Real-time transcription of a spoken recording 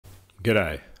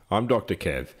G'day, I'm Dr.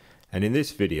 Kev, and in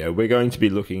this video we're going to be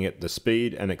looking at the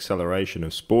speed and acceleration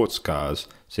of sports cars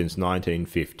since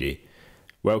 1950.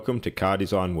 Welcome to Car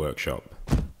Design Workshop.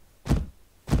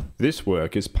 This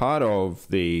work is part of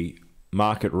the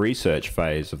market research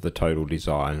phase of the total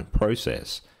design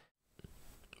process.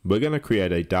 We're going to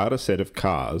create a data set of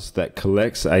cars that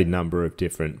collects a number of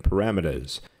different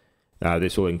parameters.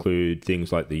 This will include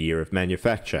things like the year of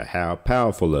manufacture, how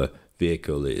powerful a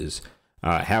vehicle is,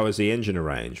 how is the engine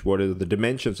arranged, what are the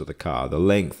dimensions of the car, the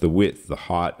length, the width, the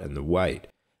height and the weight,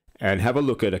 and have a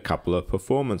look at a couple of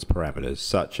performance parameters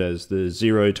such as the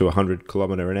 0 to 100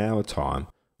 km/h time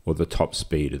or the top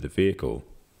speed of the vehicle.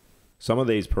 Some of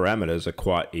these parameters are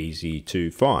quite easy to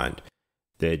find.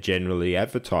 They're generally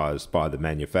advertised by the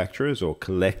manufacturers or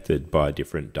collected by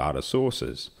different data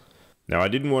sources. Now, I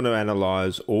didn't want to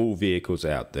analyze all vehicles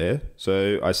out there,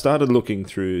 so I started looking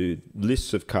through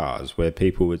lists of cars where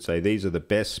people would say these are the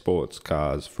best sports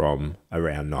cars from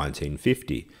around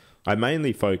 1950. I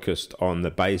mainly focused on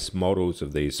the base models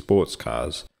of these sports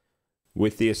cars,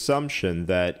 with the assumption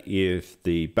that if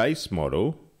the base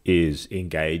model is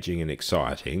engaging and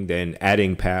exciting, then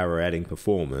adding power, adding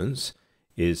performance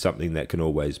is something that can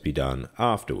always be done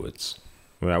afterwards.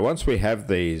 Now, once we have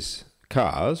these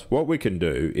cars, what we can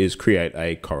do is create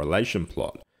a correlation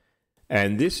plot.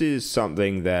 And this is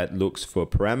something that looks for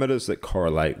parameters that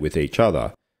correlate with each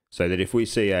other, so that if we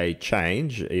see a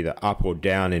change either up or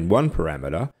down in one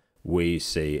parameter, we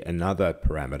see another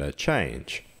parameter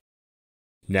change.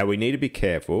 Now, we need to be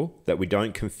careful that we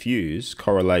don't confuse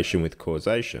correlation with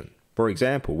causation. For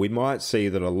example, we might see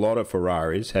that a lot of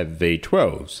Ferraris have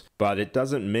V12s, but it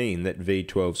doesn't mean that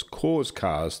V12s cause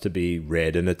cars to be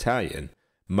red and Italian,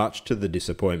 much to the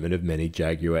disappointment of many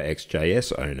Jaguar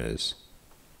XJS owners.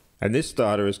 And this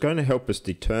data is going to help us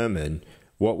determine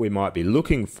what we might be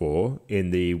looking for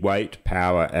in the weight,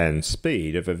 power and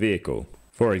speed of a vehicle.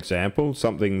 For example,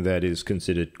 something that is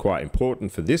considered quite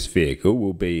important for this vehicle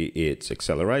will be its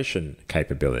acceleration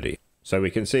capability. So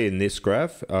we can see in this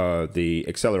graph the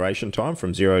acceleration time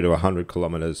from 0 to 100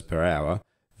 km/h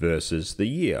versus the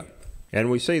year. And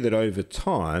we see that over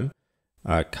time,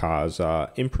 cars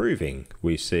are improving.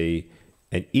 We see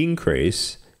an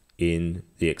increase in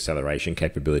the acceleration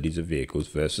capabilities of vehicles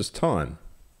versus time.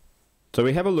 So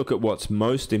we have a look at what's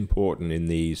most important in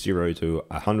the 0 to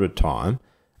 100 time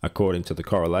according to the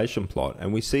correlation plot,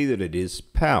 and we see that it is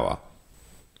power.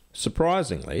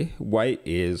 Surprisingly, weight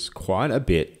is quite a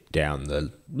bit down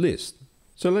the list.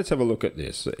 So let's have a look at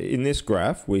this. In this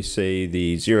graph, we see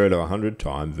the 0 to 100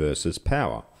 time versus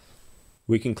power.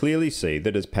 We can clearly see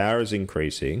that as power is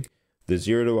increasing, the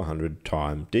 0 to 100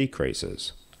 time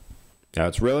decreases. Now,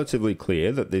 it's relatively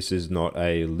clear that this is not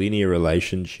a linear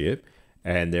relationship,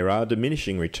 and there are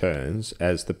diminishing returns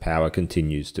as the power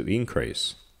continues to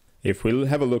increase. If we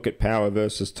have a look at power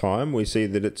versus time, we see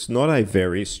that it's not a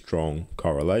very strong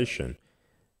correlation.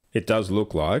 It does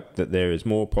look like that there is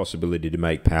more possibility to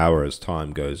make power as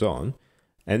time goes on,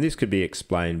 and this could be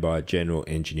explained by general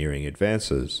engineering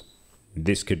advances.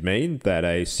 This could mean that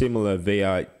a similar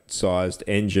V8 sized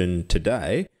engine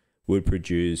today would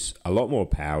produce a lot more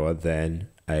power than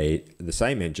the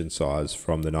same engine size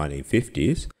from the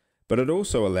 1950s, but it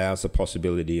also allows the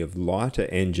possibility of lighter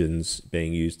engines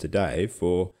being used today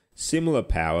for similar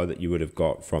power that you would have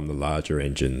got from the larger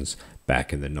engines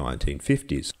back in the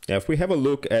 1950s. Now, if we have a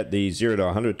look at the 0 to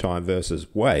 100 time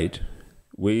versus weight,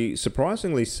 we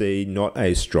surprisingly see not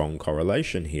a strong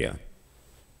correlation here.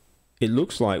 It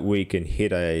looks like we can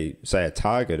hit a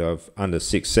target of under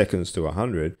 6 seconds to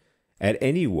 100 at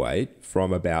any weight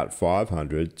from about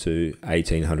 500 to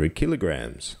 1800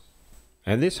 kilograms.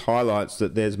 And this highlights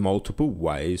that there's multiple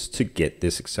ways to get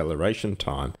this acceleration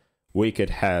time. We could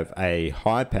have a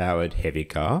high-powered heavy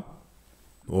car,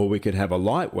 or we could have a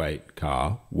lightweight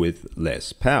car with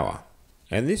less power.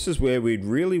 And this is where we'd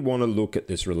really want to look at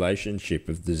this relationship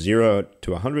of the 0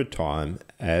 to 100 time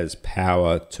as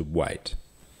power to weight.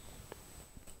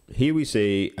 Here we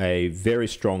see a very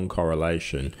strong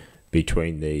correlation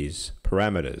between these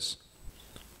parameters.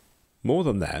 More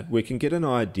than that, we can get an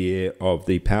idea of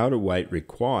the power to weight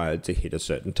required to hit a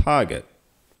certain target.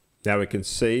 Now we can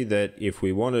see that if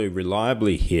we want to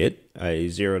reliably hit a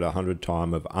 0 to 100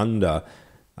 time of under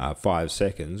 5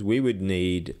 seconds, we would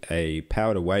need a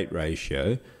power to weight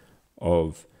ratio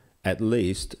of at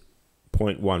least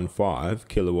 0.15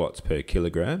 kilowatts per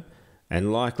kilogram,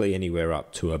 and likely anywhere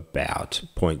up to about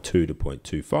 0.2 to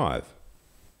 0.25.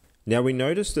 Now we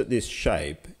notice that this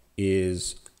shape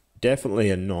is definitely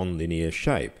a non-linear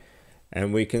shape,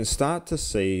 and we can start to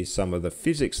see some of the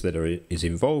physics that is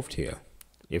involved here.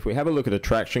 if we have a look at a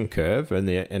traction curve and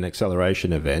an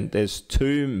acceleration event, there's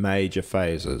two major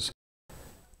phases.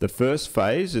 The first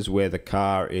phase is where the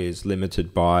car is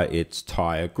limited by its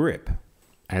tyre grip.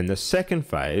 And the second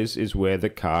phase is where the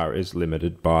car is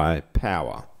limited by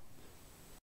power.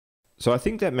 So I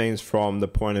think that means from the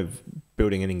point of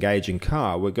building an engaging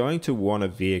car, we're going to want a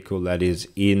vehicle that is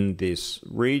in this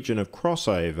region of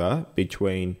crossover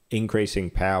between increasing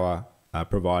power,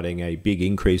 providing a big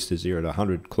increase to 0 to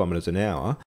 100 kilometers an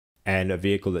hour, and a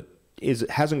vehicle that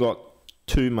hasn't got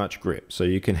too much grip. So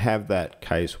you can have that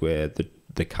case where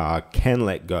the car can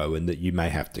let go and that you may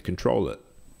have to control it.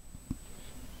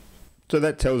 So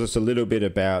that tells us a little bit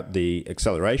about the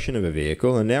acceleration of a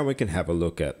vehicle, and now we can have a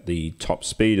look at the top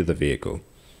speed of the vehicle.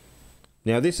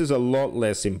 Now this is a lot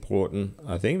less important,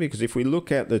 I think, because if we look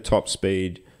at the top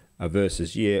speed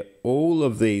versus year, all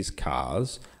of these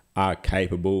cars are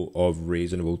capable of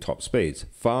reasonable top speeds,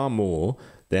 far more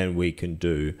than we can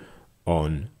do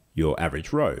on your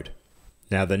average road.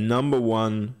 Now the number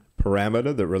one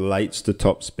parameter that relates to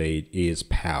top speed is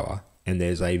power, and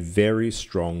there's a very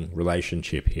strong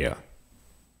relationship here.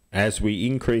 As we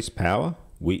increase power,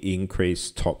 we increase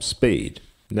top speed.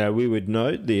 Now we would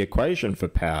note the equation for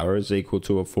power is equal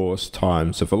to a force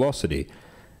times a velocity.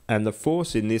 And the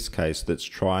force in this case that's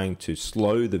trying to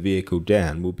slow the vehicle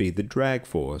down will be the drag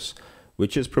force,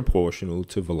 which is proportional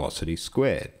to velocity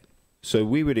squared. So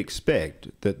we would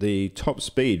expect that the top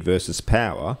speed versus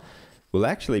power will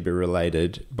actually be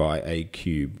related by a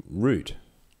cube root.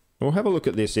 We'll have a look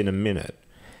at this in a minute.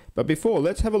 But before,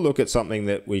 let's have a look at something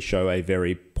that we show a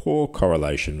very poor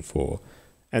correlation for,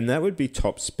 and that would be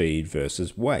top speed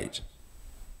versus weight.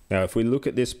 Now, if we look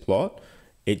at this plot,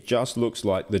 it just looks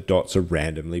like the dots are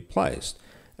randomly placed.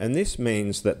 And this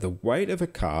means that the weight of a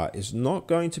car is not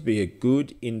going to be a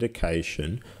good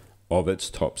indication of its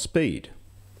top speed.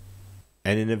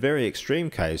 And in a very extreme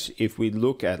case, if we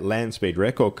look at land speed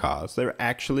record cars, they're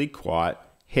actually quite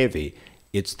heavy.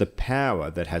 It's the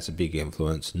power that has a big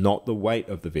influence, not the weight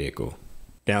of the vehicle.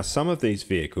 Now, some of these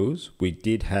vehicles, we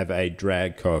did have a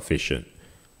drag coefficient.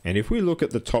 And if we look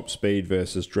at the top speed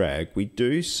versus drag, we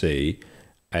do see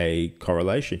a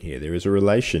correlation here. There is a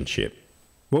relationship.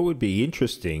 What would be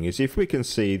interesting is if we can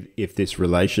see if this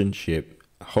relationship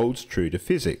holds true to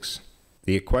physics.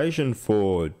 The equation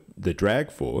for the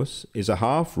drag force is a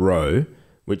half rho,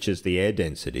 which is the air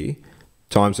density,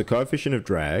 times the coefficient of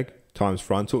drag, times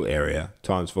frontal area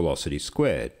times velocity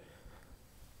squared.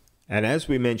 And as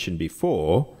we mentioned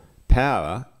before,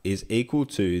 power is equal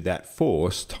to that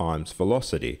force times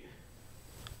velocity.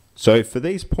 So for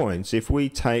these points, if we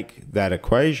take that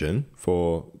equation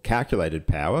for calculated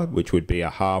power, which would be a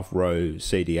half rho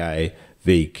CDA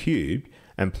V cubed,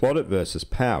 and plot it versus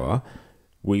power,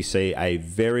 we see a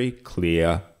very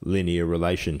clear linear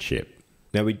relationship.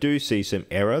 Now we do see some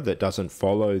error that doesn't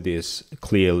follow this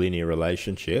clear linear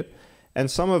relationship,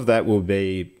 and some of that will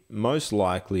be most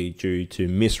likely due to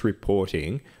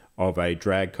misreporting of a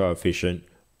drag coefficient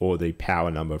or the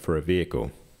power number for a vehicle.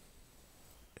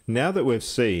 Now that we've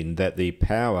seen that the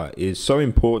power is so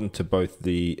important to both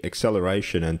the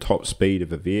acceleration and top speed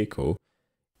of a vehicle,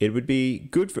 it would be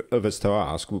good of us to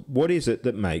ask, what is it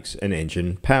that makes an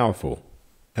engine powerful?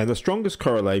 And the strongest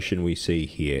correlation we see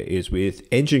here is with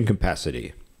engine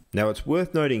capacity. Now it's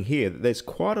worth noting here that there's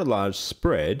quite a large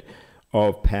spread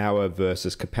of power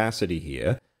versus capacity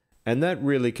here, and that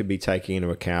really can be taking into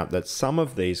account that some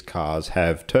of these cars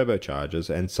have turbochargers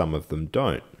and some of them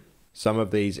don't. Some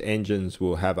of these engines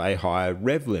will have a higher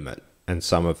rev limit and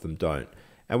some of them don't.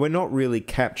 And we're not really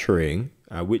capturing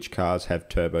which cars have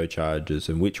turbochargers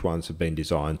and which ones have been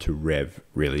designed to rev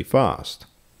really fast.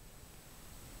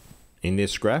 In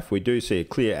this graph, we do see a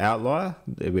clear outlier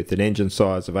with an engine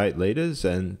size of 8 litres,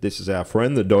 and this is our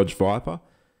friend, the Dodge Viper,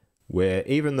 where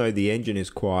even though the engine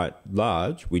is quite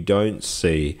large, we don't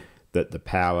see that the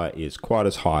power is quite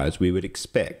as high as we would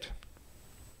expect.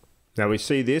 Now we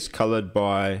see this coloured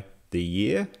by the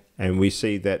year, and we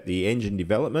see that the engine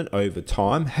development over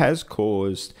time has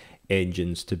caused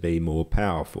engines to be more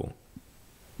powerful.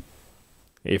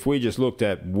 If we just looked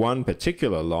at one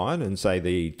particular line and say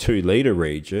the 2 litre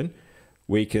region,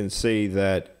 we can see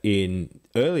that in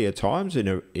earlier times, in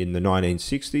the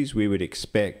 1960s, we would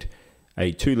expect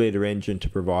a 2 litre engine to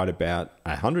provide about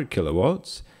 100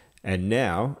 kilowatts, and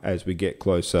now as we get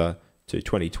closer to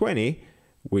 2020,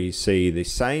 we see the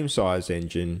same size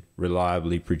engine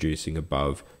reliably producing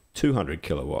above 200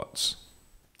 kilowatts.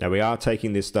 Now we are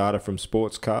taking this data from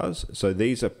sports cars, so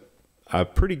these are a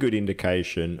pretty good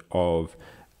indication of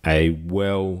a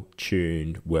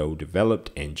well-tuned, well-developed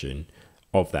engine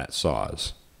of that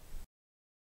size.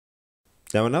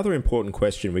 Now another important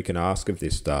question we can ask of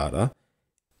this data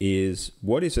is,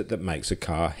 what is it that makes a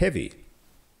car heavy?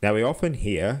 Now, we often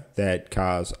hear that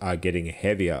cars are getting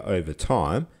heavier over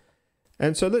time,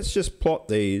 and so let's just plot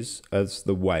these as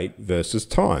the weight versus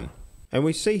time. And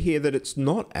we see here that it's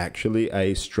not actually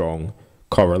a strong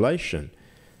correlation.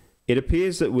 It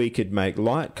appears that we could make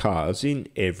light cars in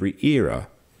every era.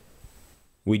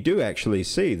 We do actually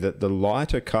see that the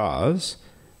lighter cars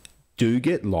do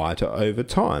get lighter over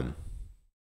time.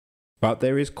 But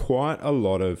there is quite a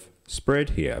lot of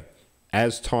spread here.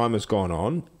 As time has gone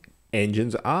on,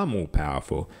 engines are more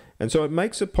powerful. And so it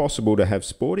makes it possible to have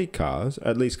sporty cars,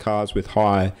 at least cars with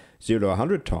high 0 to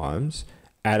 100 times,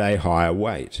 at a higher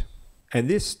weight. And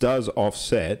this does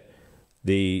offset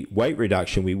the weight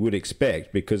reduction we would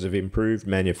expect because of improved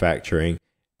manufacturing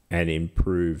and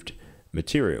improved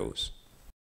materials.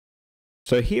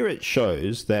 So here it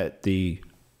shows that the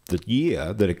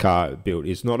year that a car built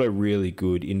is not a really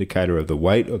good indicator of the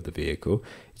weight of the vehicle.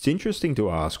 It's interesting to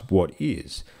ask what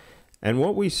is. And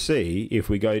what we see if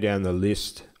we go down the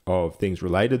list of things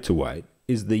related to weight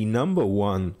is the number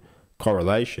one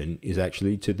correlation is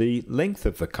actually to the length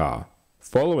of the car.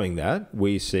 Following that,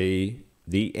 we see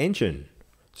the engine.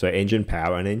 So engine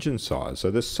power and engine size.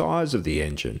 So the size of the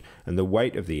engine and the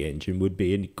weight of the engine would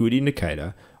be a good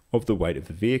indicator of the weight of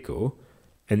the vehicle.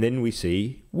 And then we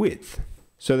see width.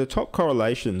 So the top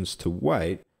correlations to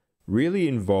weight really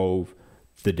involve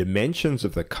the dimensions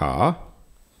of the car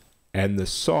and the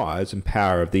size and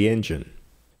power of the engine.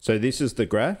 So this is the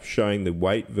graph showing the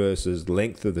weight versus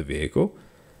length of the vehicle.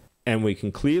 And we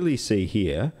can clearly see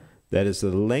here that as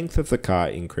the length of the car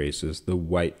increases, the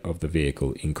weight of the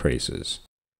vehicle increases.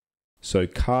 So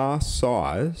car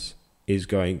size is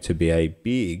going to be a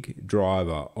big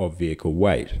driver of vehicle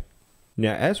weight.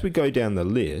 Now, as we go down the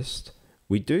list,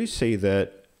 we do see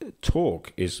that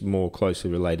torque is more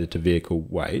closely related to vehicle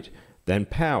weight than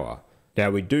power.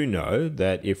 Now, we do know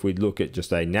that if we look at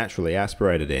just a naturally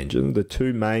aspirated engine, the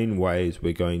two main ways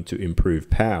we're going to improve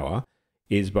power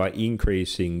is by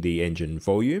increasing the engine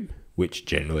volume, which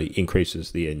generally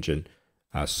increases the engine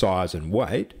size and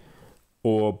weight,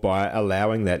 or by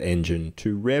allowing that engine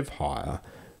to rev higher.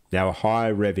 Now, a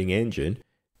high revving engine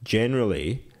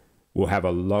generally will have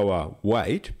a lower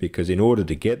weight because in order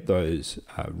to get those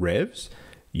revs,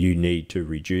 you need to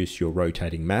reduce your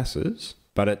rotating masses.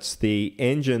 But it's the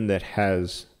engine that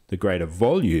has the greater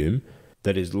volume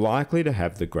that is likely to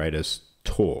have the greatest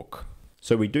torque.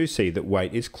 So we do see that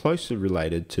weight is closely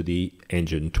related to the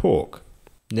engine torque.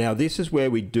 Now, this is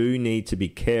where we do need to be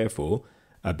careful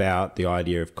about the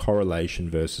idea of correlation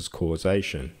versus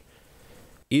causation.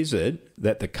 Is it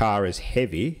that the car is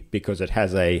heavy because it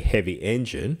has a heavy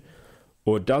engine,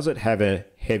 or does it have a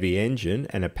heavy engine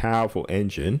and a powerful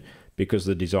engine because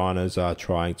the designers are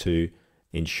trying to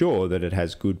ensure that it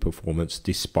has good performance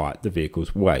despite the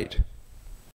vehicle's weight?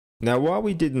 Now, while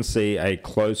we didn't see a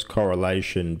close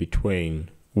correlation between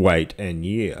weight and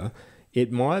year,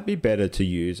 it might be better to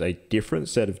use a different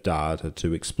set of data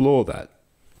to explore that.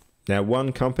 Now,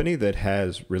 one company that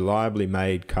has reliably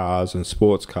made cars and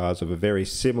sports cars of a very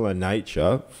similar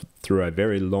nature through a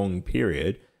very long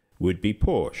period would be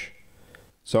Porsche.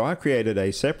 So I created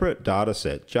a separate data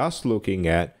set just looking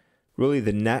at really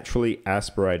the naturally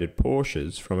aspirated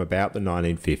Porsches from about the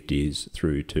 1950s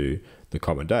through to the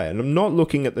common day. And I'm not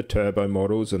looking at the turbo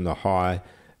models and the high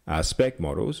spec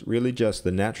models, really just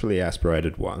the naturally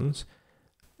aspirated ones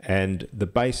and the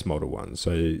base model ones.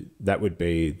 So that would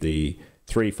be the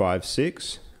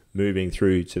 356 moving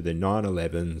through to the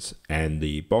 911s and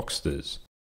the Boxsters.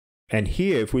 And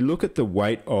here, if we look at the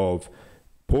weight of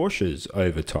Porsches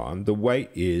over time, the weight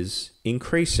is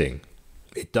increasing.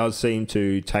 It does seem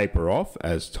to taper off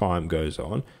as time goes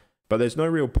on, but there's no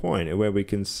real point where we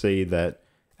can see that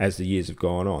as the years have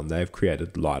gone on, they've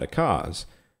created lighter cars.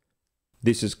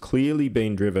 This has clearly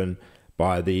been driven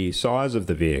by the size of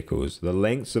the vehicles. The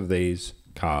lengths of these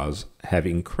cars have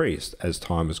increased as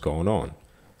time has gone on.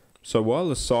 So while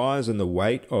the size and the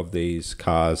weight of these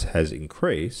cars has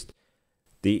increased,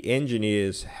 the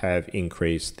engineers have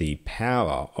increased the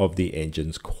power of the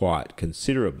engines quite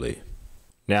considerably.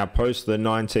 Now, post the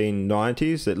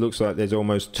 1990s, it looks like there's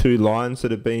almost two lines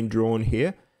that have been drawn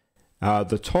here.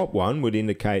 The top one would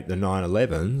indicate the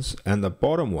 911s, and the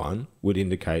bottom one would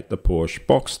indicate the Porsche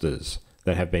Boxsters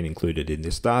that have been included in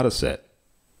this data set.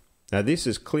 Now, this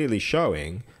is clearly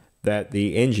showing that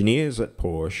the engineers at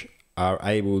Porsche are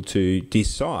able to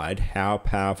decide how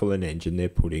powerful an engine they're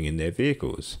putting in their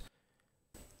vehicles.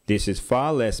 This is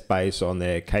far less based on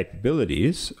their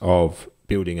capabilities of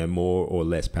building a more or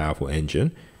less powerful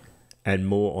engine and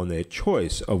more on their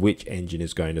choice of which engine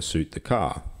is going to suit the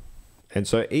car. And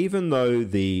so even though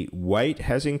the weight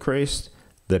has increased,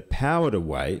 the power to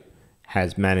weight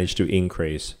has managed to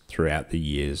increase throughout the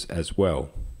years as well.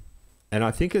 And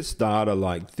I think it's data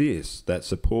like this that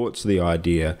supports the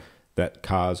idea that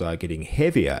cars are getting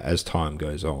heavier as time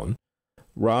goes on,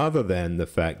 rather than the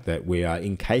fact that we are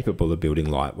incapable of building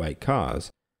lightweight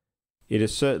cars. It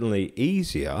is certainly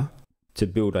easier to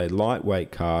build a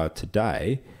lightweight car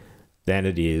today than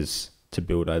it is to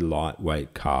build a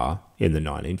lightweight car in the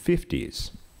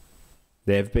 1950s.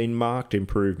 There have been marked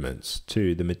improvements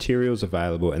to the materials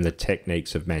available and the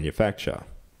techniques of manufacture.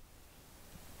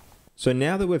 So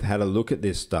now that we've had a look at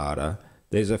this data,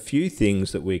 there's a few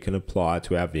things that we can apply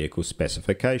to our vehicle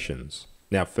specifications.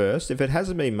 Now first, if it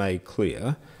hasn't been made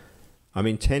clear, I'm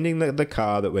intending that the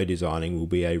car that we're designing will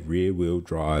be a rear-wheel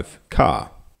drive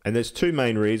car. And there's two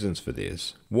main reasons for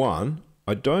this. One,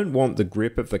 I don't want the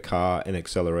grip of the car and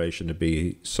acceleration to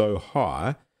be so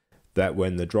high that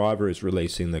when the driver is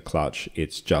releasing the clutch,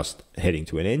 it's just heading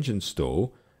to an engine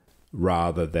stall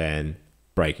rather than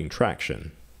breaking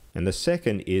traction. And the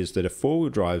second is that a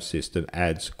four-wheel drive system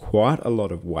adds quite a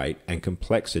lot of weight and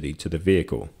complexity to the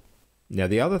vehicle. Now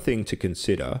the other thing to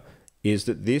consider is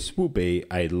that this will be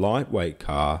a lightweight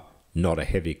car, not a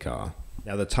heavy car.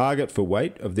 Now the target for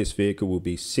weight of this vehicle will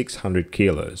be 600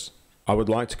 kilos. I would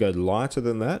like to go lighter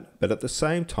than that, but at the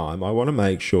same time I want to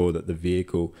make sure that the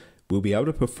vehicle will be able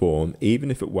to perform even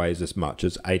if it weighs as much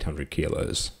as 800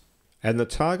 kilos. And the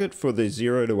target for the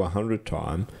 0 to 100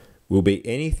 time will be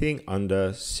anything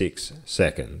under 6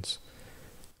 seconds.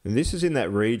 And this is in that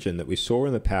region that we saw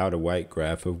in the power to weight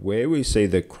graph of where we see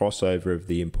the crossover of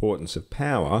the importance of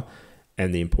power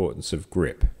and the importance of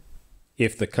grip.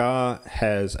 If the car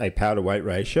has a power to weight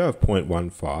ratio of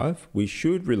 0.15, we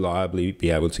should reliably be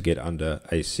able to get under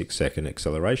a 6-second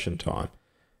acceleration time.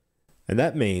 And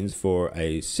that means for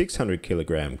a 600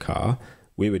 kilogram car,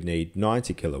 we would need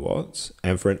 90 kilowatts,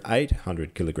 and for an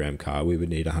 800 kilogram car, we would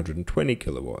need 120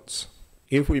 kilowatts.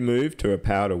 If we move to a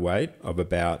power to weight of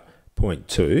about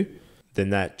 0.2, then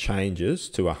that changes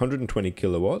to 120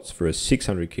 kilowatts for a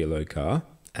 600 kilo car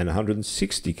and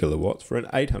 160 kilowatts for an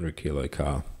 800 kilo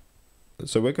car.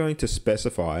 So we're going to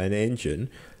specify an engine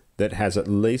that has at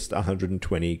least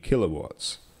 120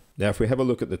 kilowatts. Now if we have a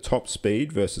look at the top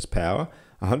speed versus power,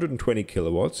 120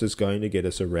 kilowatts is going to get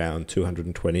us around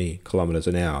 220 kilometers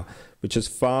an hour, which is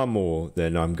far more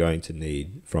than I'm going to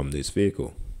need from this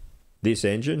vehicle. This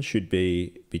engine should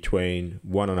be between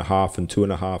 1.5 and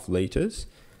 2.5 litres,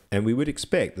 and we would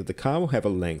expect that the car will have a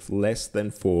length less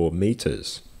than 4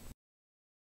 meters.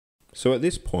 So at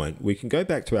this point, we can go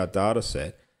back to our data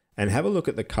set and have a look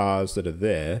at the cars that are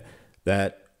there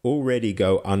that already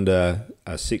go under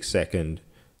a 6-second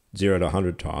 0 to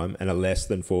 100 time and are less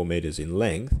than 4 meters in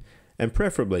length, and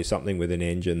preferably something with an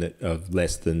engine of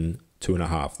less than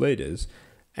 2.5 litres,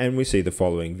 and we see the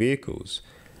following vehicles.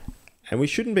 And we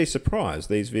shouldn't be surprised,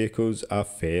 these vehicles are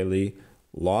fairly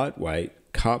lightweight,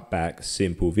 cut back,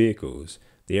 simple vehicles.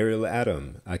 The Ariel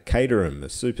Atom, a Caterham, a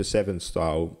Super 7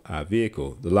 style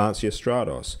vehicle, the Lancia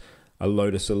Stratos, a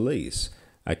Lotus Elise,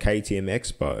 a KTM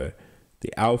Expo,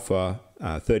 the Alpha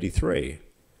 33,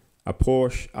 a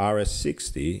Porsche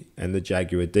RS60, and the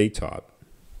Jaguar D-Type.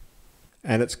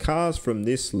 And it's cars from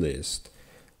this list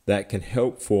that can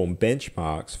help form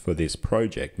benchmarks for this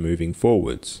project moving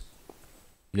forwards.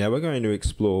 Now we're going to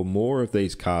explore more of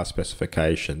these car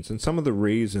specifications and some of the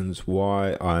reasons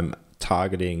why I'm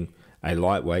targeting a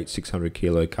lightweight 600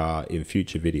 kilo car in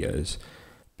future videos,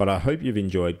 but I hope you've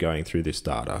enjoyed going through this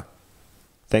data.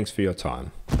 Thanks for your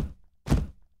time.